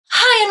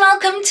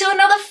welcome to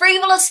another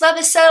free.volous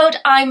episode.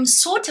 I'm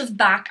sort of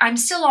back. I'm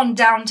still on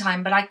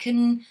downtime, but I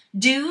can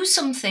do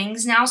some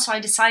things now, so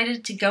I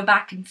decided to go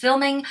back and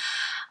filming.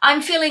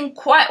 I'm feeling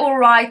quite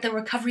alright. The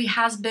recovery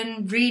has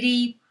been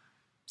really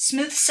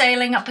smooth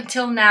sailing up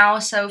until now,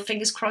 so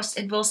fingers crossed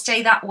it will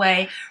stay that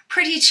way.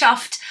 Pretty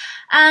chuffed.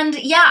 And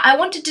yeah, I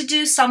wanted to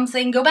do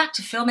something, go back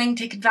to filming,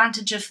 take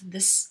advantage of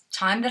this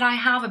time that I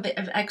have, a bit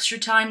of extra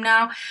time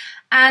now.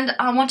 And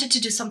I wanted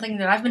to do something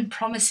that I've been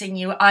promising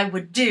you I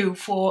would do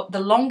for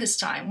the longest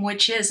time,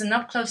 which is an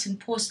Up Close and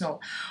Poresonal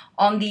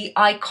on the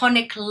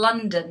iconic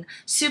London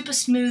Super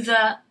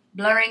Smoother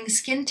Blurring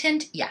Skin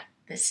Tint. Yeah,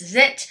 this is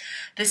it.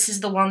 This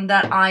is the one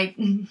that I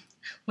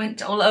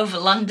went all over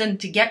London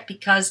to get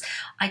because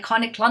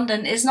iconic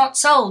London is not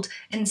sold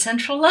in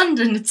central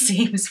London, it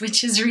seems,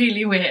 which is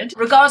really weird.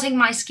 Regarding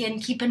my skin,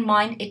 keep in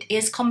mind it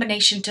is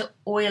combination to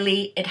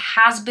oily. It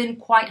has been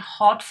quite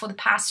hot for the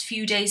past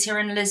few days here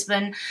in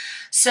Lisbon,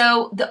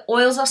 so the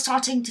oils are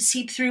starting to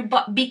seep through,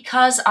 but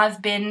because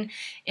I've been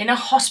in a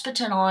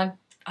hospital,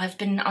 I've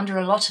been under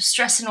a lot of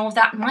stress and all of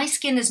that, my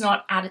skin is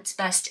not at its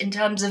best in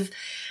terms of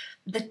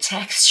the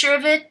texture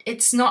of it.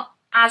 It's not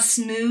as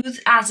smooth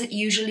as it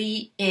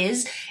usually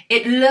is.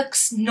 It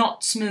looks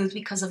not smooth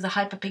because of the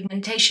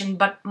hyperpigmentation,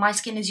 but my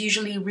skin is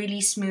usually really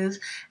smooth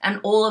and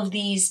all of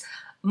these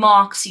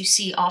marks you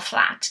see are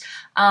flat.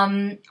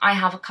 I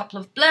have a couple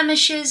of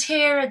blemishes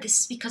here. This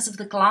is because of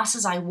the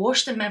glasses. I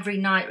wash them every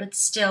night, but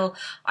still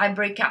I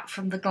break out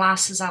from the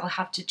glasses. I'll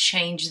have to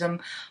change them.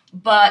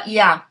 But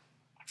yeah,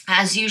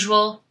 as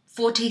usual,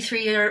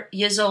 43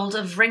 years old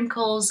of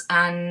wrinkles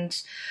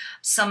and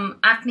some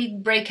acne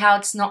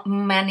breakouts, not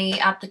many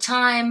at the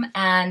time,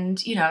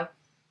 and you know,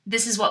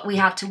 this is what we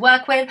have to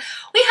work with.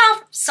 We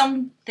have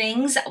some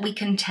things that we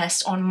can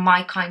test on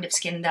my kind of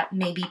skin that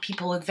maybe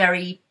people with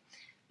very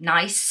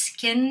nice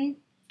skin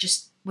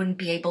just wouldn't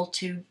be able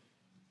to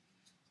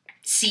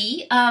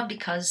see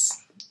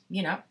because,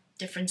 you know,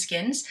 different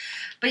skins.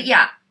 But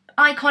yeah,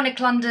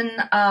 iconic London,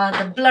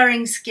 the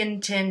blurring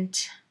skin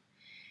tint.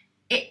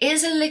 It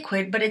is a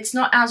liquid, but it's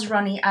not as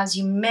runny as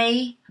you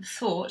may have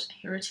thought.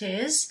 Here it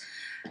is.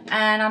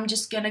 And I'm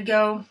just gonna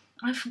go,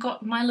 I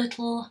forgot my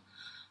little,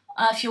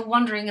 if you're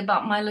wondering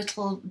about my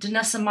little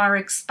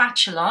Denesamaric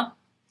spatula,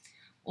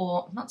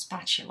 or not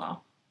spatula,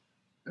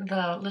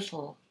 the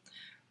little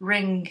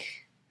ring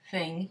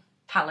thing,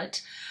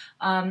 palette,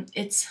 I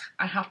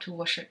have to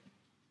wash it,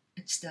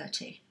 it's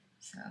dirty,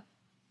 so.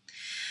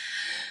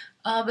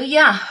 But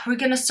yeah, we're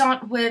gonna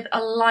start with a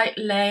light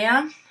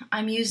layer.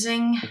 I'm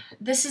using,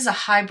 this is a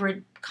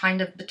hybrid kind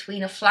of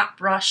between a flat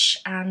brush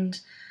and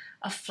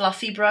a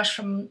fluffy brush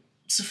from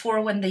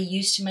Sephora when they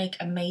used to make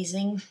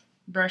amazing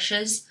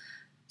brushes.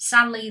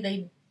 Sadly,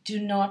 they do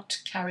not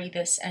carry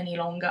this any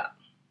longer,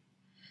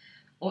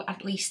 or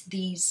at least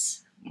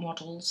these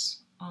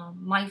models.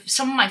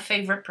 Some of my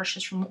favorite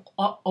brushes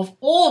of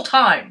all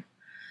time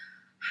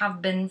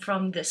have been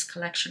from this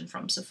collection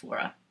from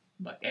Sephora,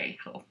 but there you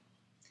go.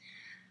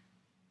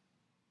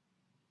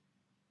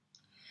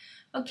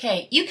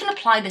 Okay, you can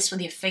apply this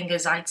with your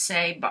fingers, I'd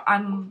say, but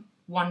I'm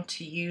one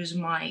to use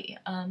my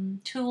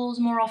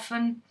tools more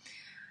often.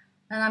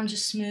 And I'm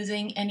just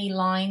smoothing any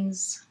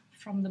lines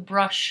from the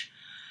brush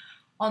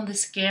on the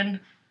skin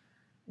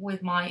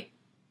with my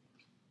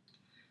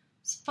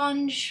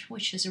sponge,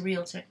 which is a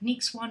Real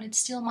Techniques one. It's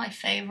still my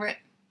favorite,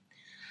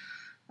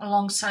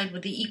 alongside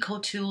with the Eco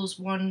Tools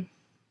one,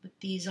 but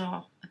these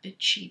are a bit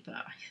cheaper,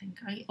 I think.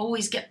 I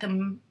always get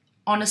them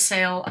on a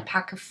sale, a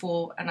pack of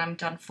 4, and I'm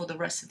done for the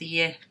rest of the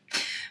year,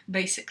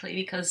 basically,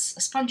 because a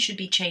sponge should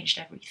be changed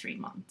every 3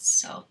 months.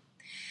 So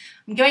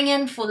I'm going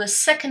in for the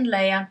second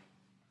layer.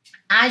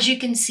 As you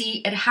can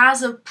see, it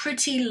has a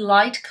pretty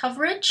light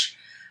coverage,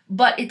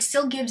 but it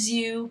still gives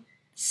you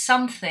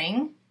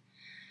something,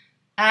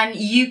 and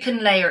you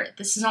can layer it.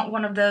 This is not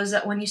one of those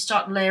that when you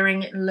start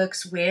layering it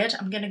looks weird.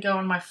 I'm going to go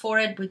on my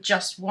forehead with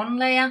just one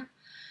layer,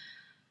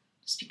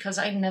 just because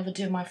I never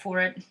do my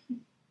forehead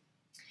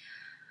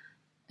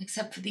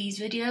except for these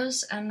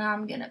videos, and now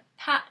I'm going to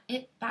pat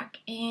it back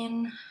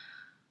in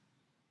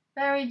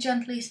very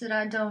gently so that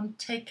I don't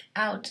take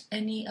out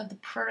any of the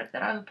product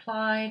that I've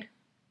applied.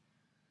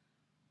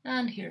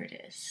 And here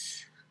it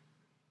is.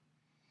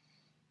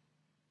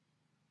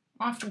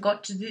 I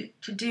forgot to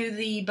do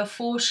the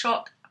before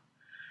shot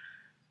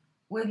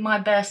with my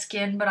bare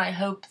skin, but I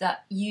hope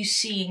that you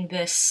seeing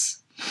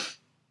this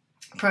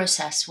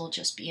process will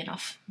just be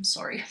enough. I'm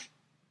sorry.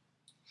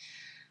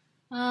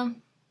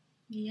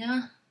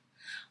 Yeah.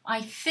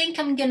 I think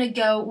I'm gonna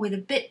go with a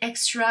bit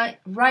extra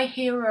right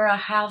here where I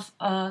have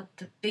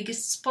the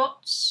biggest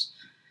spots.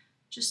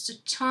 Just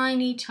a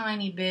tiny,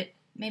 tiny bit.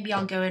 Maybe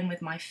I'll go in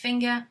with my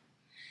finger.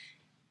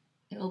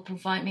 It will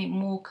provide me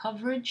more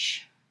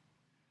coverage.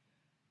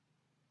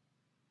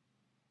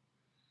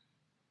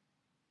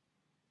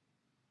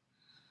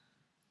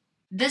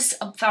 This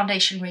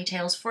foundation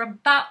retails for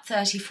about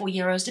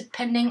 €34,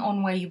 depending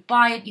on where you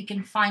buy it. You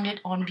can find it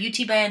on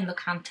Beauty Bay and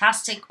Look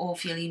Fantastic or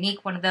Feel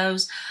Unique, one of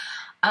those.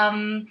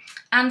 And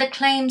the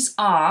claims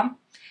are,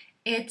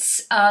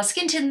 It's a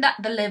skin tint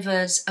that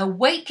delivers a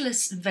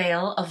weightless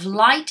veil of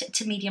light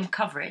to medium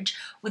coverage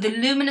with a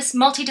luminous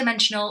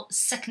multi-dimensional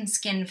second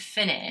skin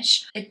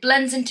finish. It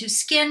blends into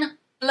skin,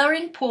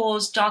 blurring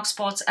pores, dark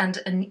spots, and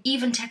an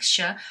even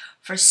texture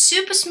for a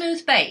super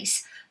smooth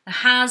base that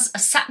has a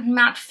satin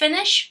matte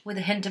finish with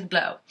a hint of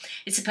glow.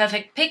 It's a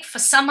perfect pick for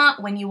summer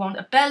when you want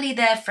a barely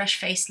there fresh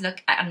face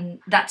look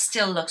and that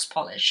still looks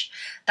polished.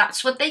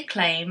 That's what they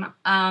claim,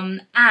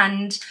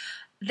 and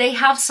they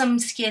have some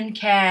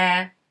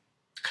skincare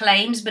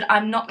claims, but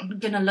I'm not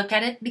gonna look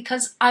at it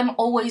because I'm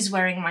always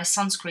wearing my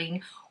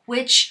sunscreen,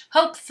 which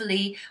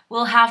hopefully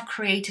will have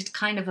created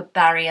kind of a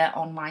barrier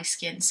on my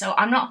skin. So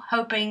I'm not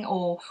hoping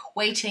or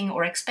waiting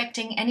or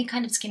expecting any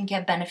kind of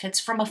skincare benefits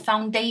from a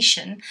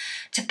foundation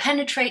to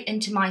penetrate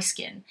into my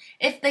skin.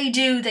 If they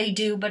do, they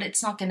do, but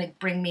it's not gonna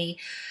bring me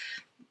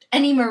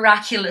any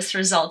miraculous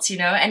results, you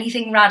know,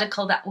 anything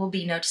radical that will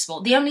be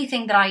noticeable. The only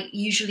thing that I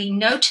usually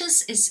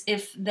notice is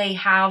if they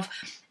have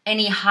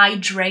any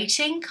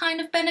hydrating kind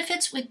of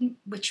benefits,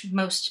 which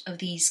most of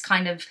these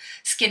kind of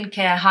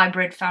skincare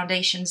hybrid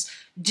foundations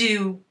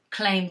do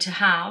claim to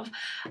have,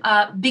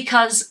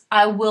 because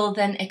I will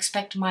then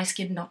expect my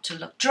skin not to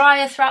look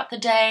drier throughout the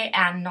day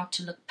and not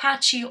to look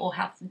patchy or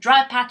have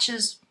dry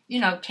patches,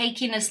 you know,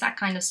 cakiness, that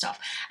kind of stuff.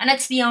 And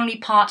it's the only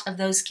part of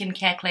those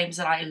skincare claims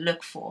that I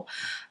look for.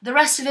 The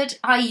rest of it,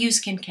 I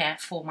use skincare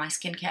for my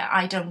skincare.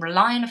 I don't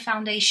rely on a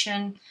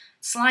foundation.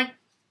 It's like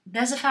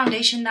there's a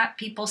foundation that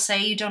people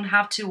say you don't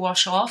have to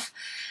wash off.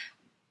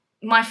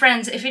 My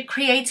friends, if it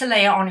creates a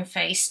layer on your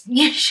face,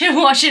 you should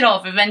wash it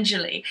off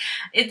eventually.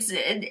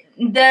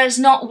 There's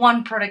not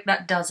one product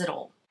that does it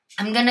all.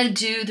 I'm gonna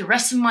do the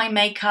rest of my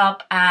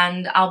makeup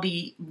and I'll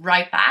be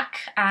right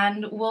back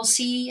and we'll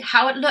see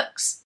how it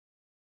looks.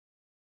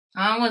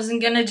 I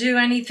wasn't gonna do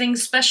anything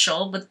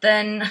special, but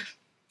then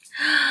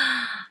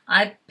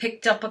I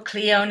picked up a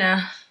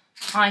Cliona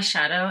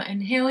eyeshadow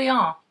and here we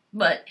are.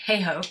 But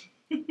hey ho.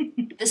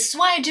 This is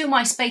why I do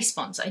my space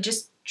buns. I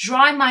just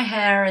dry my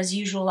hair as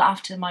usual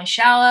after my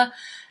shower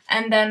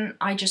and then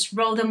I just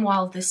roll them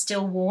while they're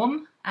still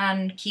warm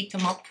and keep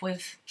them up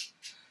with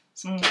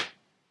some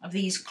of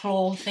these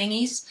claw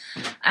thingies,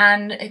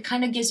 and it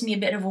kind of gives me a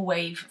bit of a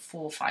wave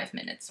for 5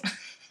 minutes.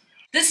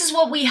 This is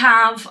what we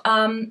have.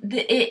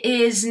 It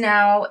is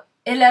now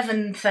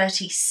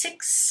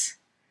 11:36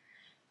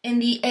 in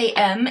the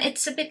AM.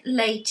 It's a bit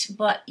late,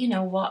 but you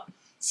know what?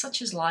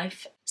 Such is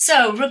life.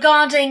 So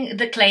regarding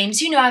the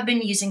claims, you know I've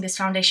been using this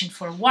foundation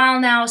for a while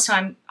now,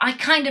 so I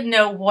kind of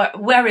know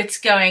where it's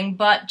going,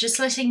 but just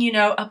letting you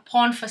know,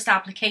 upon first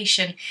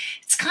application,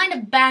 it's kind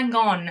of bang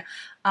on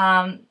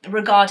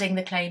regarding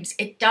the claims.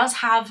 It does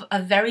have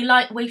a very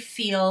lightweight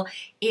feel.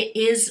 It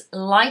is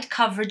light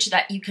coverage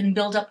that you can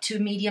build up to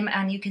medium,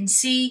 and you can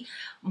see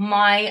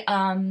my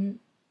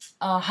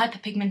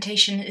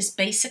hyperpigmentation is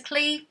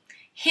basically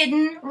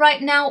hidden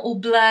right now or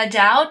blurred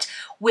out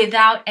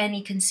without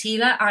any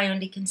concealer. I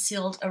only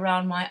concealed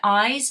around my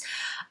eyes.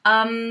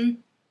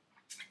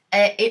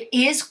 It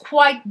is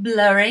quite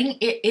blurring.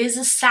 It is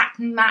a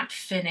satin matte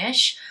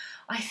finish.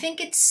 I think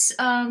it's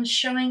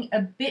showing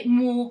a bit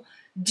more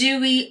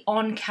dewy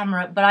on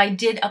camera, but I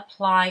did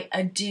apply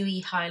a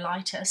dewy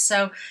highlighter.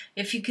 So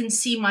if you can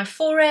see my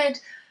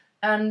forehead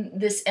and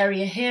this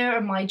area here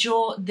on my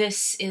jaw,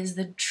 this is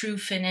the true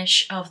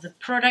finish of the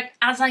product.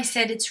 As I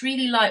said, it's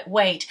really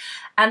lightweight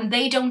and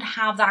they don't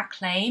have that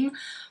claim,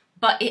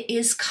 but it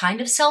is kind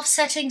of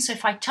self-setting. So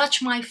if I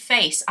touch my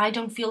face, I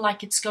don't feel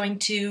like it's going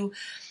to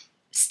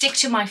stick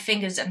to my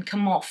fingers and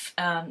come off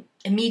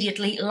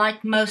immediately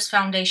like most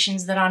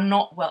foundations that are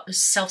not well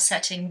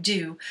self-setting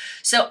do.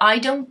 So I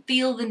don't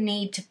feel the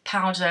need to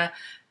powder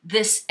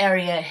this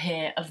area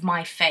here of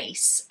my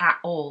face at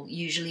all.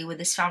 Usually with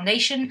this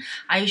foundation,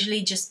 I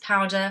usually just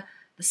powder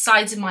the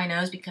sides of my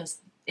nose because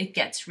it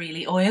gets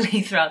really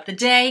oily throughout the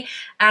day,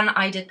 and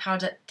I did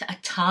powder a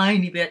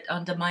tiny bit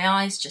under my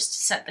eyes just to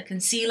set the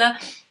concealer,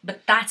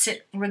 but that's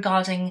it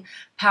regarding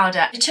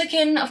powder. I took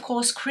in, of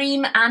course,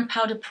 cream and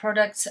powder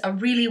products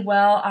really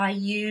well. I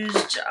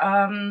used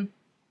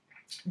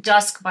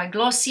Dusk by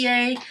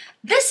Glossier.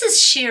 This is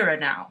sheerer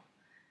now.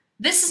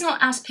 This is not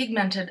as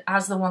pigmented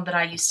as the one that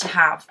I used to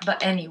have,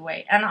 but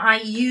anyway. And I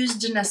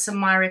used Danessa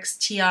Myricks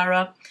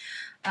Tiara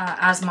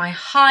as my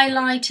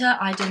highlighter.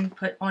 I didn't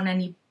put on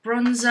any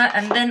bronzer,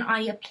 and then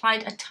I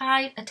applied a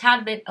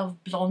tad bit of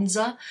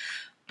bronzer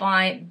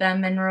by Bare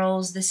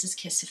Minerals. This is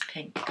Kiss of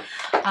Pink.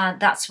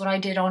 That's what I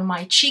did on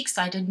my cheeks.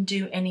 I didn't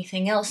do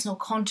anything else, no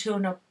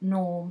contour,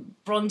 no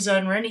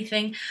bronzer or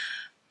anything,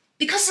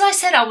 because as I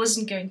said, I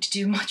wasn't going to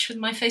do much with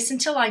my face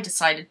until I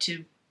decided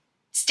to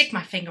stick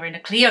my finger in a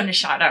Cliona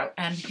shadow,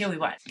 and here we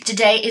were.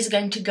 Today is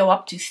going to go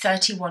up to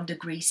 31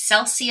 degrees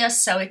Celsius,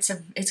 so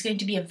it's going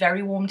to be a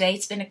very warm day.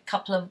 It's been a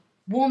couple of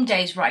warm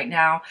days right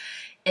now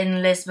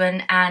in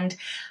Lisbon, and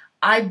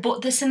I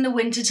bought this in the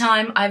winter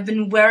time. I've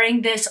been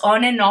wearing this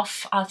on and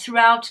off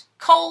throughout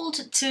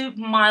cold to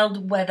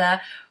mild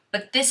weather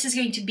but this is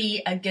going to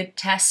be a good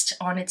test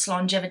on its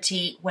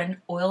longevity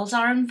when oils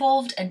are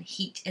involved and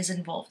heat is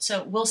involved.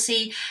 So we'll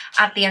see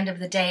at the end of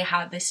the day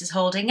how this is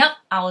holding up.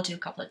 I'll do a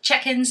couple of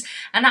check-ins,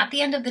 and at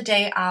the end of the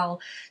day I'll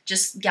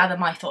just gather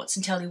my thoughts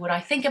and tell you what I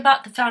think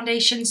about the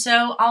foundation.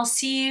 So I'll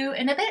see you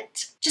in a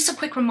bit. Just a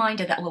quick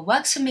reminder that what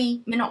works for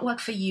me may not work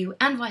for you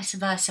and vice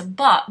versa,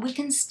 but we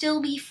can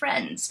still be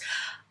friends.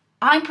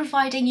 I'm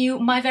providing you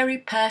my very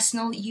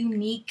personal,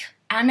 unique,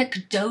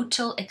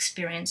 anecdotal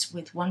experience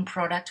with one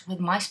product, with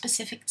my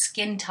specific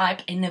skin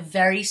type, in a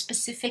very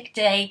specific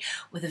day,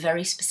 with a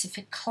very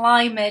specific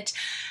climate,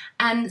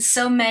 and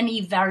so many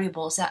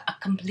variables that are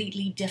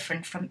completely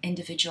different from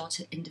individual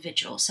to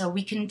individual. So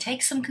we can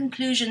take some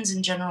conclusions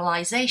and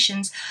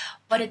generalizations,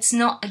 but it's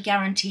not a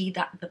guarantee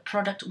that the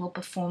product will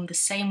perform the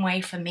same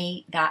way for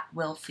me that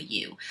will for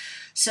you.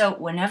 So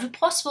whenever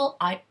possible,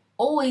 I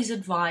always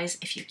advise,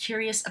 if you're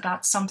curious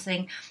about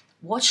something,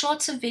 watch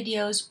lots of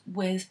videos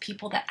with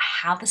people that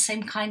have the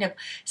same kind of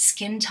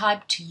skin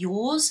type to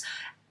yours,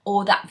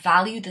 or that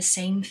value the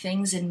same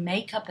things in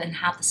makeup and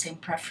have the same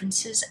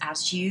preferences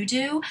as you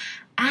do.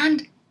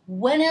 And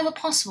whenever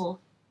possible,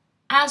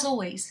 as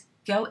always,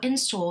 go in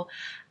store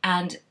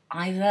and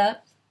either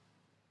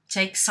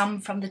take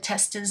some from the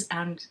testers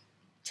and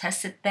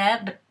test it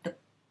there, but the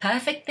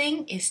perfect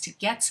thing is to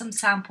get some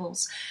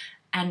samples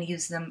and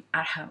use them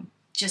at home.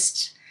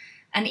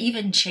 And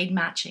even shade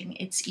matching,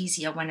 it's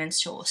easier when in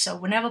store. So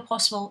whenever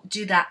possible,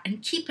 do that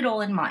and keep it all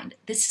in mind.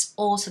 This is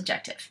all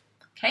subjective,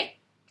 okay?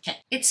 Okay.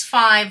 It's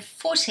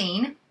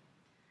 5:14.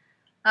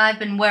 I've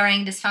been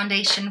wearing this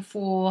foundation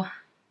for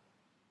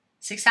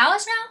 6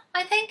 hours now,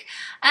 I think.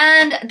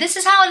 And this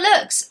is how it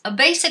looks.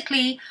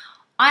 Basically,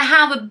 I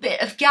have a bit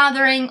of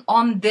gathering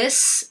on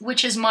this,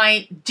 which is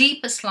my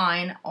deepest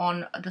line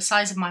on the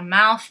sides of my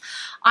mouth.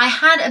 I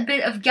had a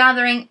bit of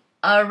gathering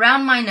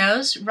around my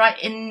nose, right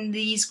in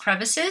these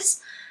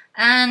crevices,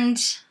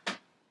 and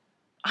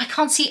I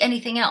can't see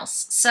anything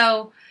else.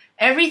 So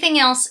everything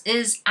else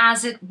is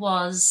as it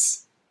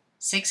was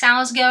 6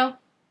 hours ago,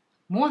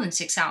 more than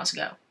 6 hours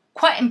ago.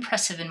 Quite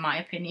impressive in my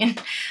opinion.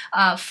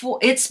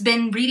 It's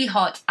been really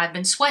hot. I've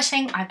been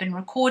sweating, I've been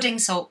recording,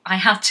 so I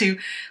had to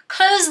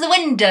close the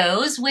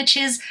windows, which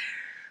is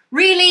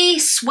really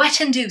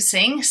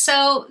sweat-inducing.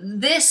 So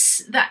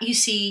this that you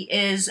see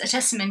is a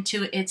testament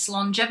to its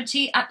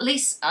longevity, at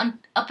least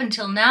up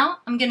until now.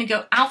 I'm gonna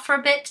go out for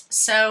a bit,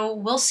 so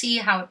we'll see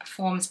how it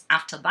performs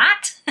after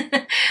that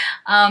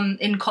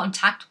in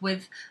contact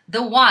with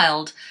the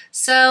wild.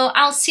 So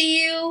I'll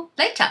see you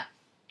later.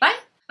 Bye.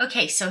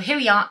 Okay, so here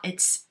we are.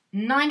 It's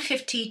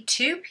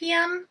 9:52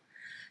 p.m.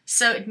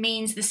 So it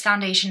means this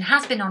foundation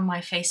has been on my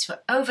face for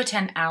over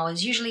 10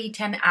 hours. Usually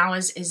 10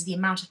 hours is the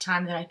amount of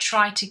time that I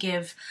try to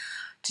give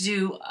to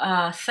do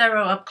a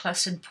thorough up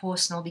close and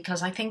personal,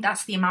 because I think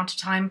that's the amount of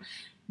time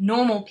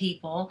normal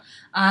people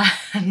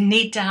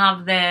need to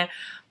have their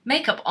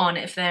makeup on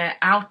if they're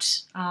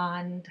out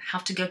and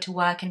have to go to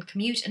work and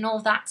commute and all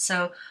that.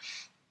 So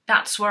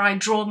that's where I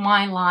draw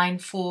my line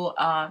for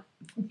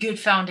good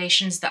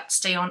foundations that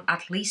stay on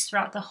at least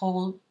throughout the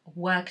whole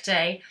work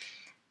day.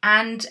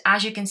 And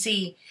as you can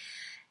see,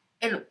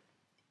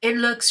 it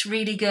looks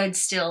really good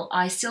still.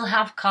 I still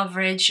have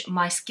coverage.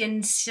 My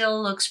skin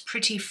still looks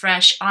pretty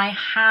fresh. I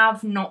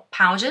have not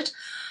powdered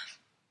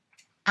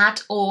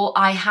at all.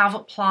 I have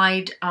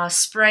applied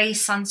spray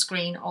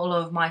sunscreen all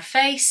over my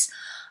face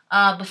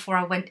before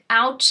I went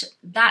out.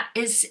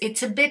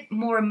 It's a bit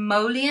more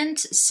emollient,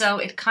 so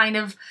it kind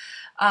of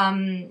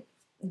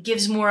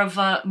gives more of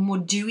a more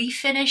dewy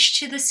finish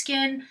to the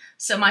skin.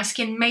 So my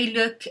skin may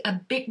look a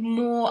bit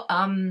more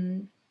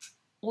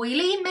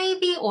oily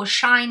maybe, or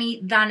shiny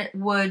than it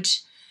would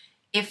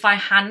if I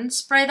hadn't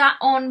sprayed that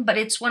on, but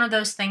it's one of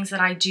those things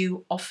that I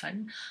do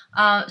often,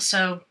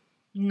 so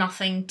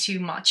nothing too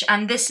much.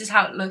 And this is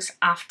how it looks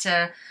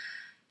after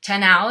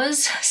 10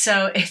 hours,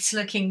 so it's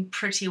looking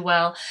pretty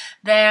well.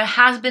 There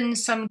has been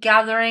some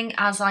gathering,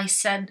 as I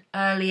said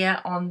earlier,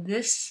 on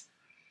this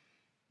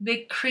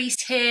big crease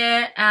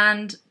here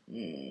and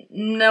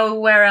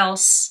nowhere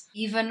else.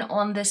 Even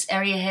on this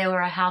area here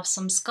where I have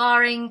some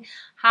scarring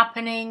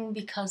happening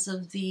because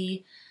of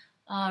the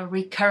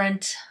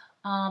recurrent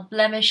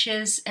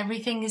blemishes,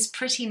 everything is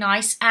pretty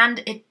nice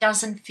and it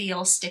doesn't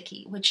feel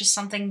sticky, which is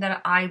something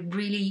that I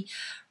really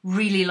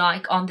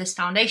like on this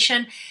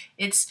foundation.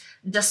 It's,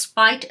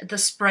 despite the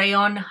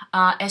spray-on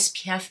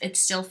SPF, it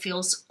still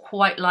feels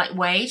quite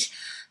lightweight.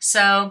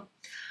 So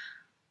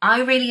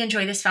I really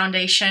enjoy this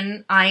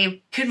foundation.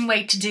 I couldn't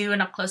wait to do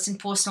an up close and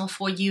personal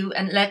for you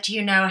and let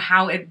you know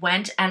how it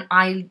went. And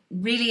I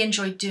really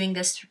enjoyed doing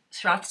this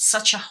throughout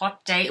such a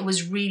hot day. It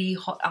was really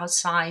hot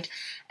outside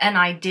and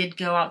I did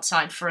go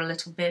outside for a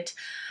little bit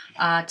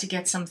to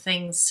get some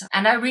things.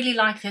 And I really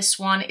like this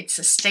one. It's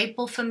a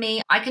staple for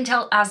me. I can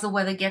tell as the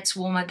weather gets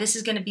warmer, this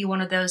is going to be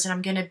one of those that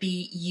I'm going to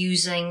be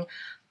using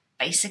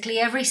basically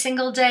every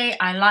single day.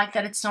 I like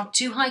that it's not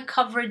too high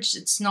coverage.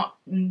 It's not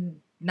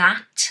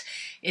matte.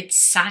 It's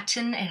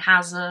satin. It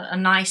has a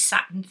nice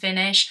satin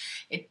finish.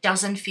 It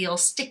doesn't feel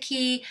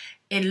sticky.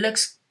 It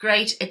looks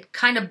great. It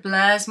kind of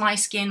blurs my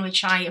skin,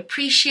 which I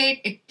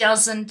appreciate. It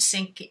doesn't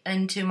sink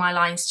into my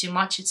lines too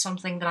much. It's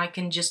something that I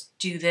can just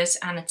do this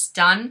and it's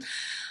done.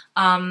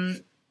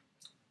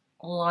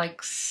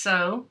 Like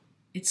so.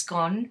 It's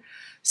gone.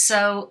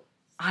 So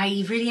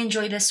I really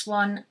enjoy this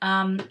one.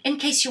 In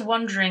case you're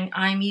wondering,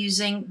 I'm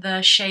using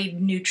the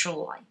shade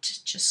Neutral Light,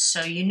 just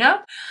so you know.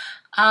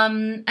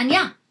 And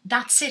yeah,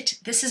 that's it.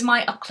 This is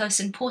my Up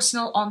Close and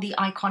Poresonal on the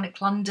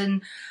Iconic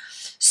London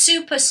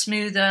Super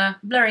Smoother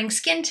Blurring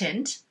Skin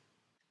Tint.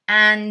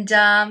 And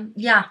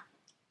yeah,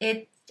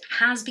 it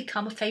has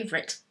become a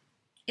favorite.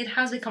 It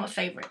has become a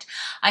favorite.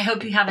 I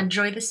hope you have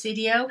enjoyed this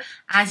video.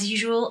 As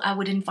usual, I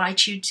would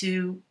invite you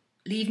to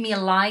leave me a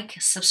like,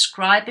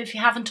 subscribe if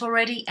you haven't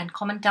already, and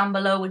comment down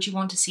below what you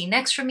want to see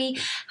next from me.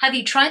 Have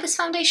you tried this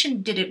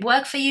foundation? Did it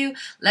work for you?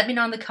 Let me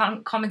know in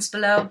the comments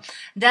below.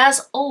 And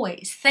as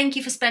always, thank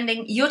you for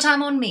spending your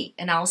time on me,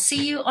 and I'll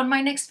see you on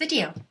my next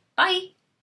video. Bye!